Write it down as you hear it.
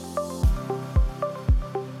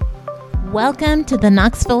Welcome to the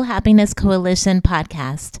Knoxville Happiness Coalition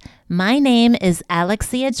podcast. My name is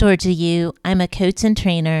Alexia Georgiou. I'm a coach and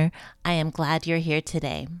trainer. I am glad you're here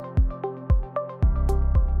today.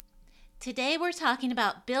 Today we're talking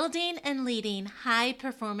about building and leading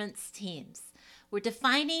high-performance teams. We're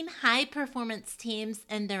defining high-performance teams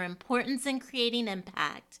and their importance in creating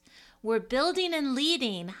impact. We're building and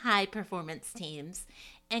leading high-performance teams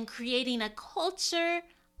and creating a culture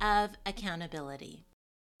of accountability.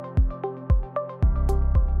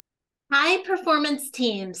 High-performance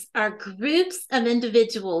teams are groups of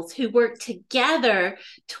individuals who work together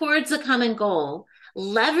towards a common goal,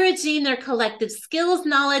 leveraging their collective skills,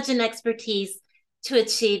 knowledge, and expertise to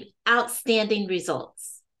achieve outstanding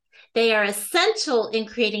results. They are essential in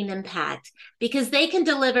creating impact because they can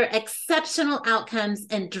deliver exceptional outcomes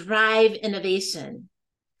and drive innovation.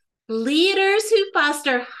 Leaders who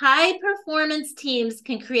foster high-performance teams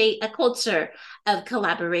can create a culture of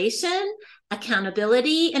collaboration,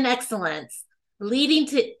 accountability, and excellence, leading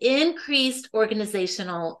to increased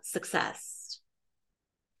organizational success.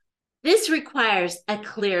 This requires a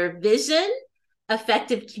clear vision,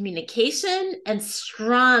 effective communication, and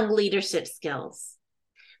strong leadership skills.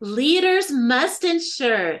 Leaders must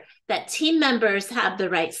ensure that team members have the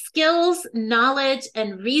right skills, knowledge,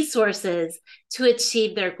 and resources to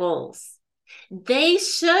achieve their goals. They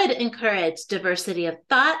should encourage diversity of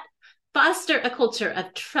thought, foster a culture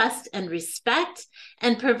of trust and respect,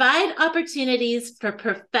 and provide opportunities for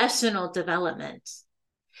professional development.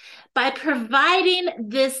 By providing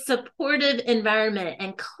this supportive environment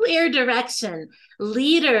and clear direction,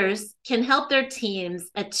 leaders can help their teams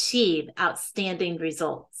achieve outstanding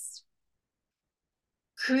results.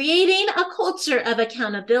 Creating a culture of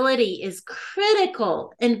accountability is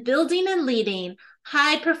critical in building and leading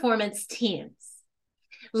high-performance teams.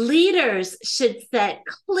 Leaders should set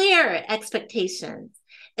clear expectations,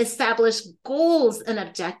 establish goals and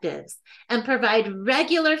objectives, and provide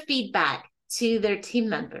regular feedback to their team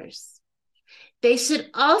members. They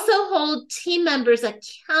should also hold team members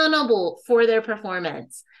accountable for their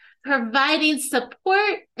performance, providing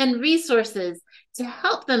support and resources to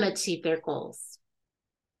help them achieve their goals.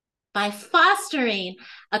 By fostering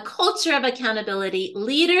a culture of accountability,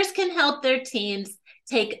 leaders can help their teams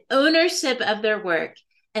take ownership of their work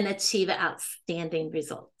and achieve outstanding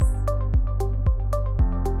results.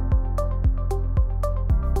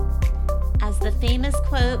 As the famous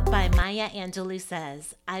quote by Maya Angelou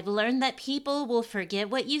says, "I've learned that people will forget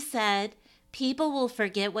what you said, people will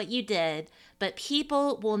forget what you did, but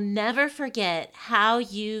people will never forget how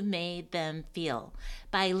you made them feel."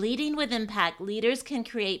 By leading with impact, leaders can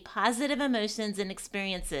create positive emotions and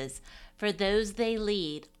experiences for those they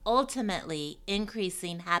lead, ultimately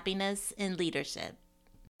increasing happiness in leadership.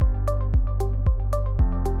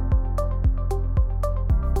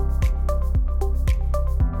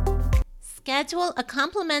 Schedule a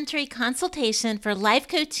complimentary consultation for life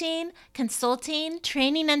coaching, consulting,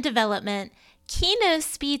 training and development, keynote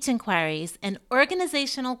speech inquiries, and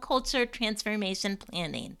organizational culture transformation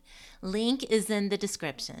planning. Link is in the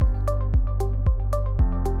description.